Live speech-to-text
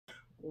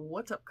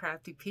What's up,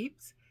 crafty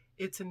peeps?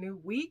 It's a new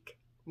week,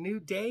 new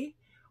day,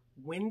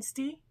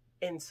 Wednesday,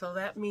 and so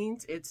that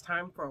means it's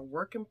time for a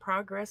work in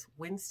progress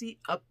Wednesday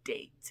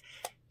update.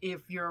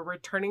 If you're a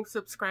returning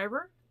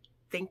subscriber,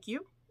 thank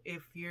you.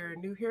 If you're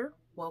new here,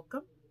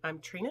 welcome. I'm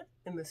Trina,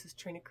 and this is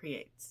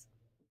trenacreates.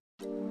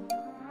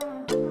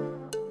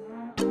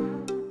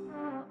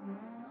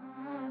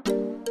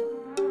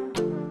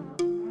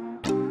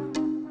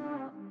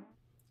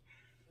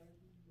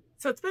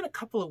 So it's been a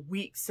couple of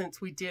weeks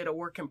since we did a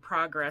work in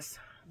progress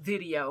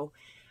video.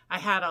 I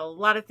had a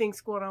lot of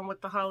things going on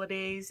with the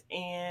holidays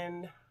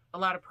and a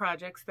lot of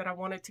projects that I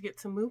wanted to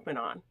get some movement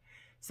on.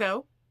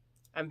 So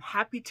I'm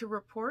happy to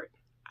report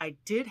I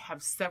did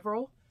have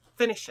several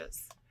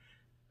finishes.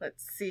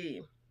 Let's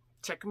see,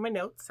 checking my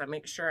notes. I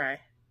make sure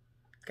I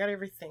got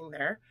everything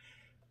there.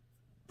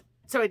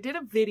 So I did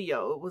a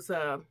video. It was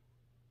a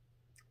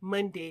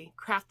Monday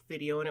craft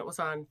video and it was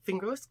on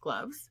fingerless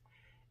gloves.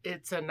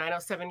 It's a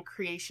 907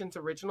 Creations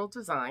original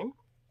design.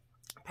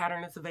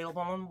 Pattern is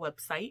available on the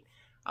website.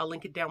 I'll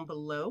link it down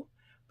below,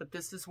 but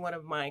this is one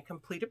of my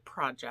completed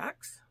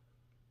projects.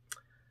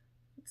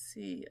 Let's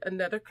see,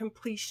 another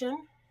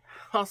completion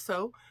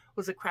also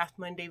was a Craft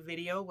Monday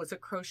video, was a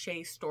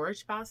crochet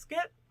storage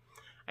basket.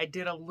 I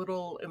did a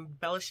little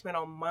embellishment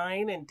on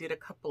mine and did a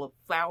couple of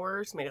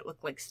flowers, made it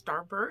look like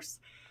starbursts.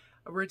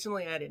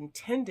 Originally, I'd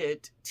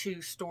intended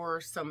to store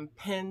some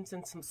pens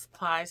and some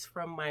supplies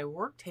from my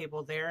work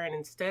table there, and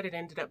instead it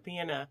ended up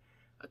being a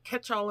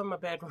catch-all in my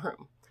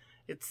bedroom.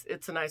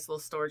 It's a nice little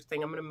storage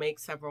thing. I'm going to make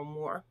several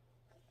more.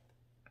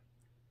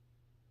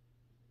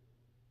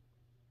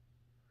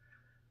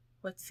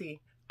 Let's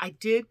see. I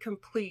did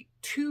complete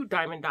 2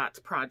 Diamond Dots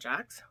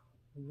projects.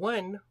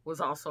 One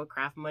was also a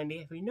Craft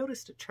Monday. Have you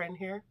noticed a trend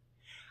here?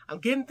 I'm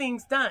getting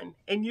things done,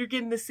 and you're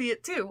getting to see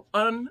it too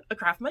on a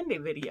Craft Monday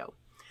video.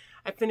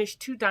 I finished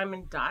 2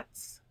 Diamond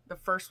Dots. The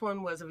first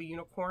one was of a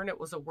unicorn.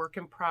 It was a work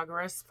in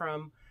progress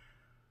from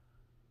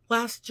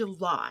last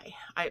July.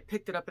 I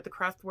picked it up at the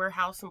craft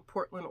warehouse in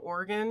Portland,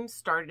 Oregon.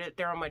 Started it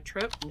there on my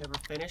trip. Never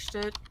finished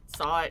it.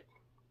 Saw it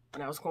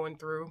when I was going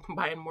through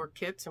buying more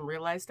kits and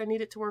realized I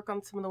needed to work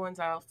on some of the ones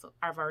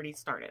I've already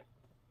started.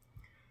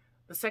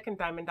 The second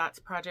Diamond Dots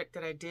project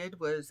that I did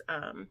was,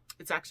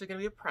 it's actually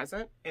going to be a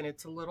present, and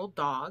it's a little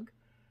dog.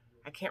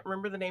 I can't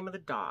remember the name of the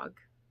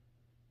dog,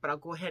 but I'll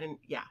go ahead and,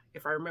 yeah,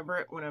 if I remember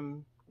it when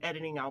I'm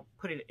editing, I'll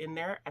put it in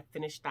there. I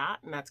finished that,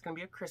 and that's going to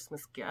be a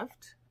Christmas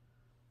gift.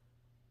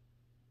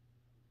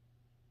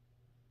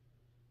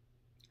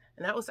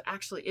 And that was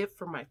actually it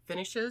for my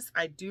finishes.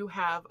 I do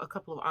have a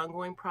couple of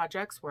ongoing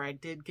projects where I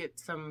did get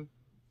some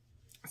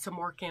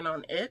work in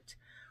on it.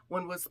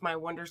 One was my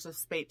Wonders of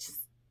Space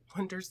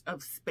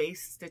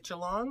stitch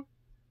along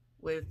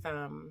with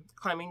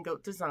Climbing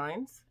Goat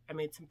Designs. I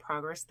made some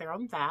progress there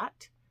on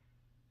that.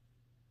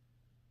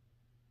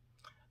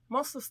 I'm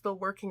also still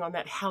working on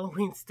that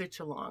Halloween stitch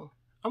along.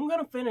 I'm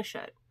going to finish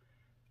it.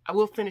 I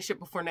will finish it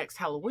before next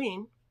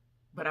Halloween,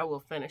 but I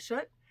will finish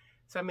it.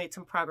 So I made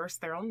some progress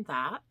there on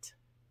that.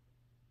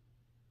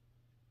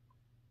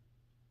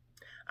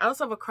 I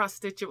also have a cross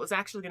stitch. It was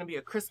actually going to be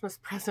a Christmas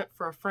present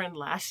for a friend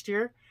last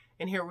year.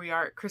 And here we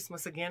are at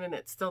Christmas again, and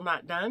it's still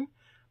not done.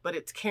 But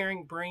it's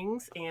Caring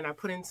Brings, and I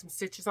put in some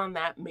stitches on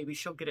that. Maybe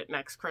she'll get it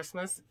next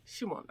Christmas.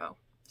 She won't know.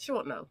 She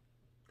won't know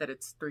that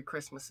it's 3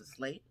 Christmases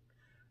late.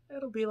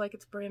 It'll be like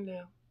it's brand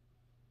new.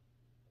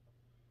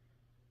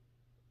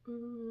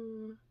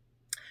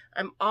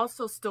 I'm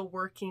also still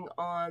working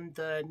on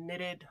the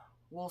knitted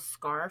wool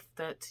scarf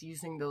that's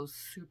using those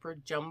super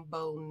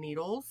jumbo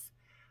needles.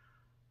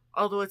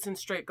 Although it's in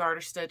straight garter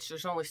stitch,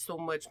 there's only so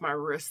much my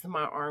wrist and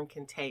my arm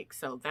can take.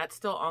 So that's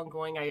still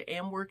ongoing. I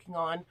am working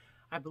on,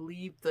 I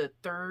believe, the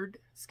 3rd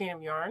skein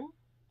of yarn.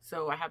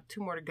 So I have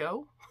 2 more to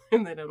go,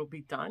 and then it'll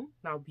be done,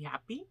 and I'll be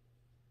happy.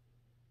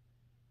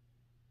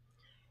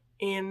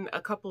 In a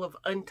couple of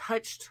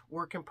untouched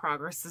work in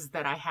progresses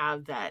that I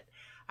have that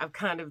I've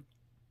kind of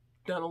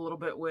done a little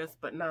bit with,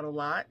 but not a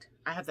lot.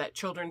 I have that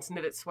children's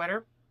knitted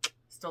sweater,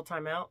 still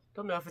time out.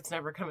 Don't know if it's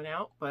never coming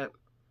out, but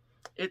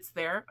it's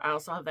there. I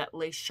also have that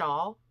lace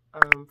shawl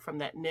from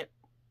that Knit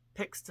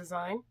Picks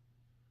design.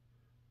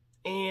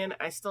 And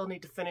I still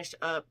need to finish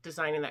up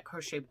designing that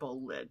crochet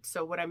bowl lid.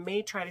 So what I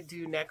may try to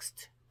do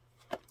next,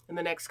 in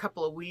the next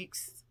couple of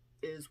weeks,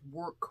 is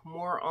work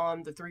more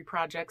on the 3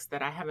 projects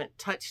that I haven't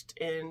touched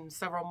in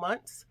several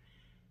months,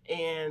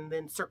 and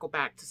then circle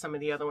back to some of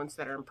the other ones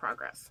that are in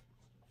progress.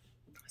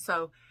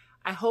 So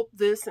I hope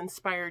this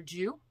inspired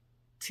you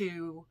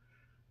to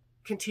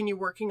continue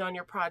working on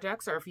your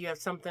projects, or if you have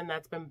something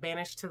that's been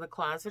banished to the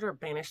closet or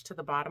banished to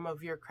the bottom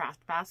of your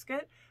craft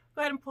basket,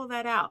 go ahead and pull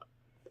that out.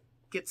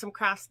 Get some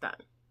crafts done.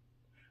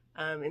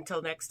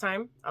 Until next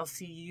time, I'll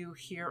see you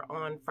here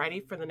on Friday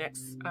for the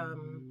next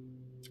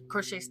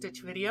crochet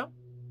stitch video.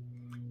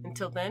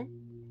 Until then,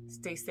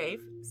 stay safe,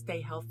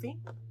 stay healthy,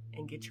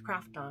 and get your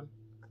craft on.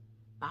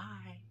 Bye.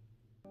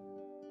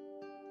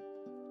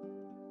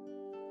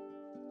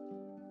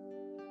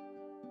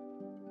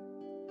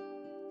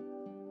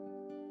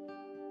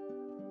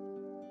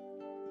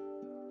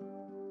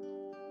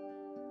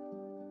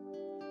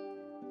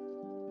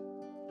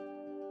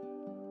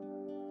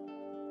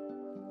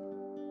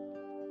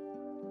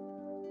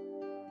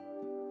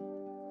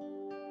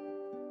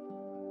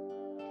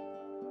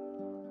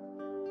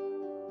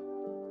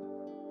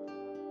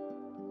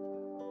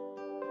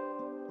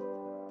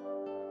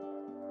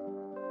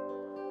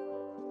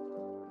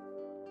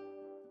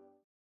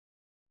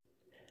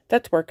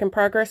 That's Work in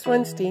Progress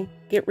Wednesday.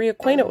 Get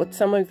reacquainted with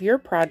some of your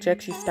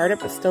projects you started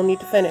but still need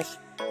to finish.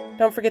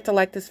 Don't forget to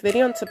like this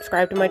video and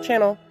subscribe to my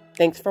channel.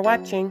 Thanks for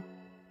watching.